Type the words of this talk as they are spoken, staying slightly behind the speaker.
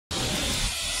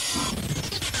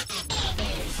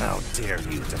How dare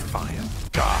you defy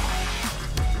God?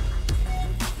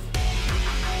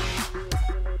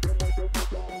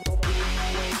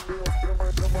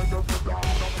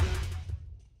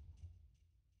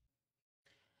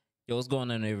 Yo, what's going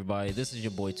on, everybody? This is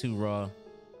your boy 2Raw.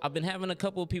 I've been having a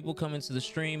couple of people come into the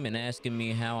stream and asking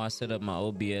me how I set up my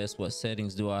OBS, what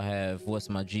settings do I have, what's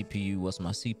my GPU, what's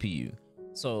my CPU.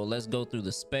 So let's go through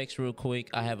the specs real quick.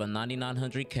 I have a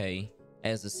 9900K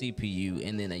as the CPU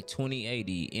and then a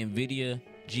 2080 NVIDIA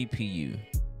GPU.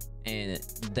 And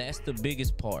that's the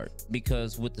biggest part,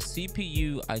 because with the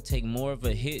CPU, I take more of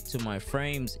a hit to my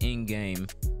frames in game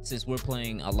since we're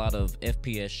playing a lot of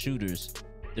FPS shooters.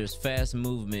 There's fast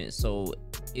movement, so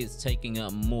it's taking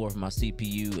up more of my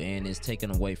CPU and it's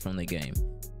taken away from the game.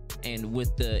 And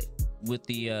with the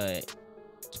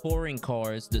touring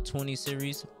cards, the 20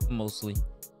 series mostly,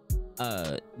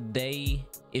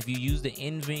 if you use the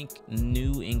NVINC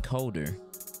new encoder,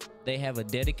 they have a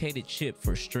dedicated chip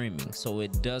for streaming, so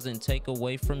it doesn't take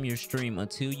away from your stream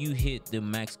until you hit the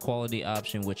max quality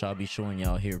option, which I'll be showing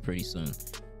y'all here pretty soon.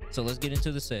 So let's get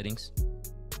into the settings.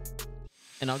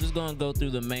 And I'm just going to go through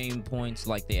the main points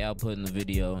like the output in the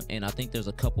video, and I think there's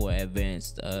a couple of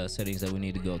advanced settings that we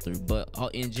need to go through. But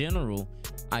in general,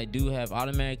 I do have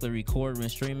automatically record when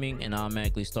streaming and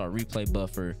automatically start replay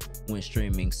buffer when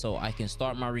streaming, so I can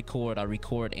start my record, I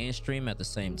record and stream at the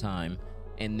same time.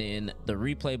 And then the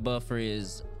replay buffer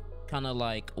is kind of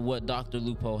like what Dr.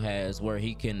 Lupo has, where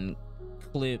he can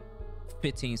clip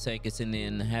 15 seconds and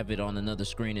then have it on another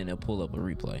screen and it'll pull up a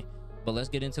replay. But let's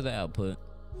get into the output.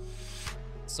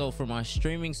 So for my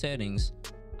streaming settings,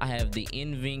 I have the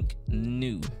NVINC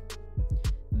new.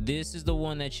 This is the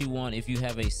one that you want if you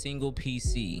have a single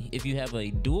PC. If you have a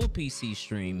dual PC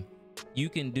stream, you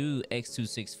can do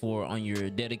X264 on your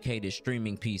dedicated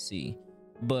streaming PC.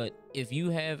 But if you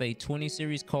have a 20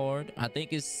 series card, I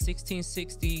think it's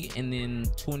 1660 and then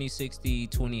 2060,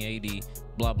 2080,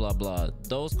 blah, blah, blah.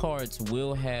 Those cards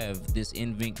will have this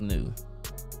NVINC new.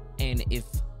 And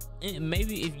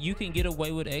maybe if you can get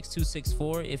away with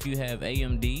X264 if you have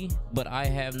AMD, but I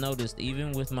have noticed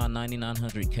even with my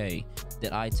 9900K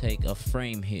that I take a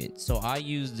frame hit. So I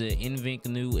use the NVINC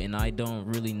new and I don't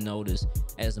really notice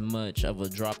as much of a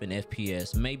drop in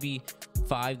FPS, maybe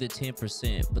 5 to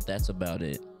 10%, but that's about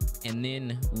it. And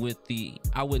then with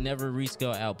I would never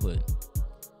rescale output.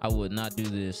 I would not do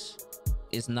this.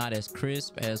 It's not as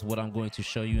crisp as what I'm going to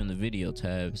show you in the video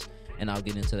tabs, and I'll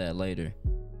get into that later.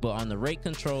 But on the rate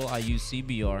control, I use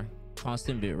CBR,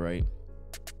 constant bit rate.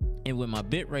 And with my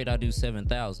bit rate, I do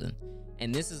 7,000.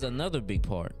 And this is another big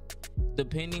part.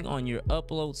 Depending on your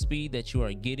upload speed that you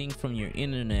are getting from your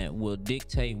internet will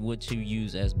dictate what you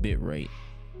use as bit rate.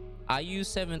 I use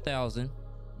 7,000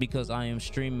 because I am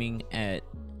streaming at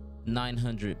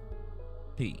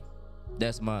 900p.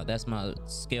 That's my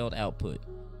scaled output.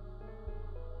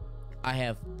 I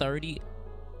have 30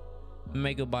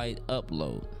 megabyte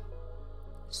upload.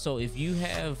 So if you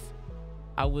have,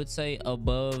 I would say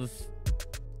above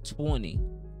 20,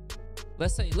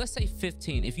 let's say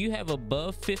 15. If you have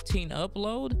above 15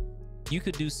 upload, you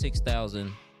could do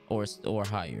 6,000 or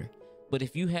higher. But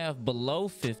if you have below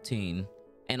 15,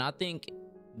 and I think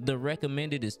the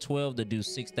recommended is 12 to do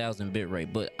 6,000 bit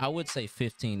rate, but I would say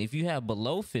 15. If you have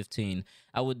below 15,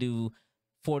 I would do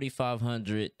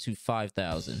 4,500 to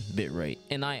 5,000 bit rate.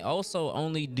 And I also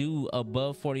only do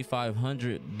above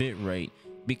 4,500 bit rate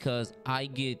because I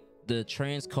get the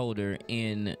transcoder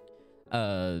in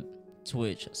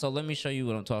Twitch. So let me show you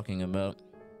what I'm talking about.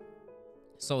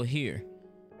 So here,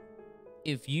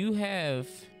 if you have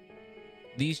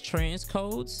these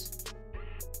transcodes,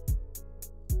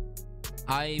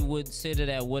 I would set it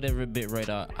at whatever bit rate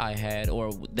I had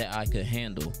or that I could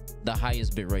handle, the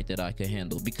highest bit rate that I could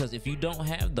handle. Because if you don't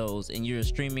have those and you're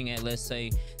streaming at, let's say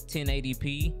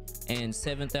 1080p and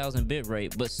 7,000 bit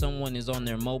rate, but someone is on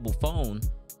their mobile phone,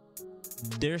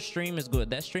 their stream is good.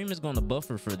 That stream is going to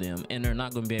buffer for them and they're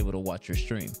not going to be able to watch your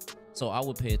stream. So I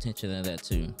would pay attention to that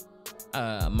too.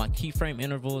 My keyframe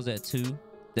interval is at 2.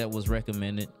 That was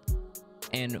recommended.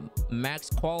 And max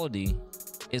quality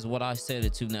is what I set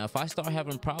it to. Now, if I start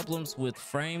having problems with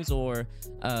frames or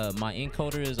my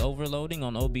encoder is overloading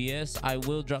on OBS, I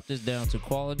will drop this down to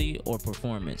quality or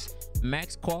performance.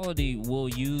 Max quality will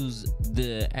use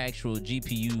the actual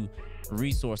GPU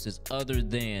resources other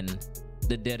than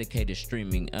the dedicated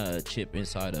streaming chip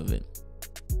inside of it.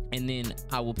 And then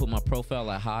I will put my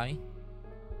profile at high.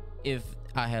 If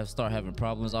I start having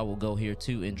problems, I will go here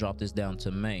too and drop this down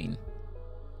to main.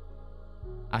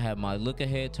 I have my look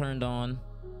ahead turned on.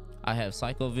 I have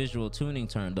psycho-visual tuning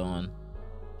turned on,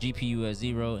 GPU at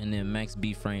 0, and then max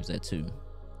B frames at 2.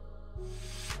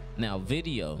 Now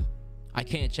video, I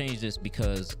can't change this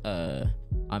because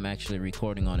I'm actually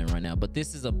recording on it right now, but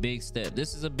this is a big step.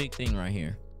 This is a big thing right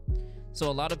here. So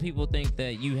a lot of people think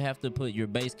that you have to put your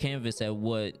base canvas at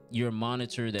what your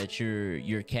monitor that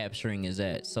you're capturing is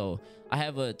at. So I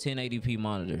have a 1080p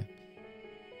monitor.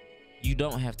 You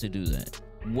don't have to do that.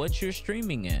 What you're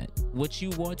streaming at, what you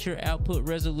want your output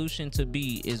resolution to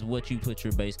be, is what you put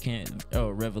your base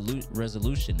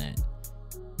resolution at.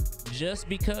 Just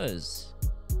because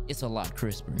it's a lot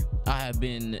crisper. I have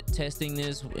been testing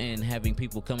this and having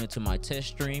people come into my test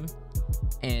stream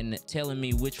and telling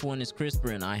me which one is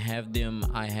crisper, and I have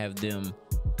them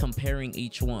comparing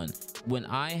each one. When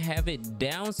I have it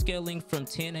downscaling from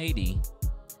 1080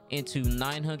 into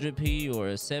 900p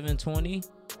or 720,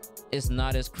 it's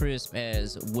not as crisp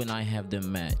as when I have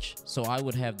them match. So I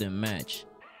would have them match,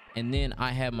 and then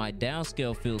I have my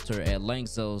downscale filter at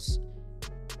length zones.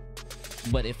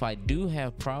 But if I do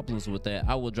have problems with that,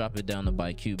 I will drop it down to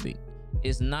bicubic.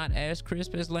 It's not as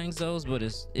crisp as length zones, but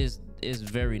it's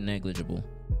very negligible.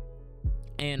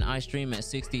 And I stream at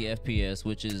 60 FPS,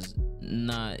 which is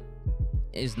not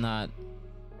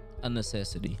a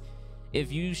necessity.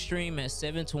 If you stream at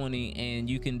 720 and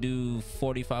you can do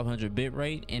 4500 bit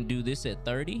rate and do this at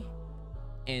 30,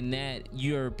 and that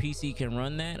your PC can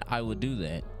run that, I would do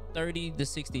that. 30 to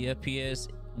 60 FPS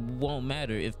won't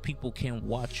matter if people can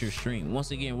watch your stream.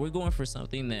 Once again, we're going for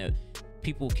something that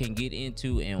people can get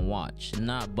into and watch,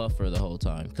 not buffer the whole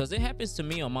time, because it happens to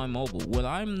me on my mobile. When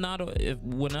I'm not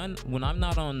when I'm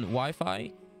not on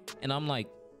Wi-Fi and I'm like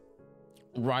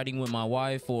riding with my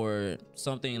wife or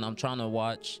something, and I'm trying to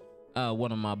watch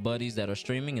one of my buddies that are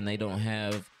streaming, and they don't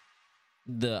have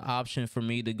the option for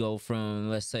me to go from,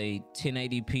 let's say,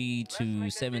 1080p to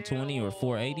 720 or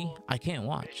 480, I can't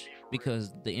watch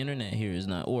because the internet here is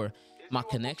not, or my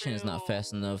connection is not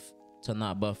fast enough to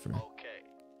not buffer.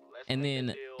 And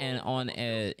then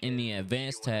in the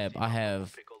advanced tab, I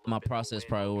have my process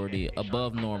priority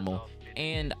above normal,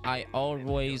 and I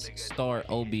always start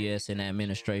OBS in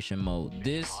administration mode.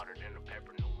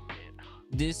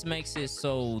 This makes it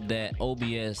so that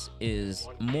OBS is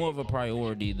more of a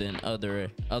priority than other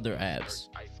apps.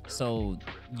 So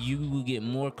you will get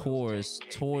more cores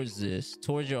towards this,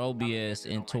 towards your OBS,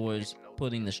 and towards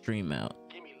putting the stream out,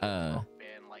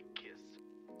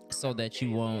 so that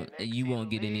you won't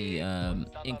get any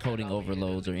encoding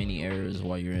overloads or any errors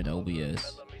while you're in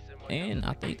OBS. And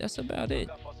I think that's about it.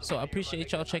 So I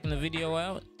appreciate y'all checking the video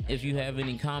out. If you have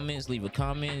any comments, leave a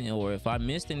comment, or if I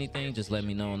missed anything, just let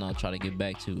me know and I'll try to get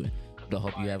back to it. But I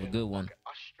hope you have a good one.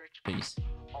 Peace.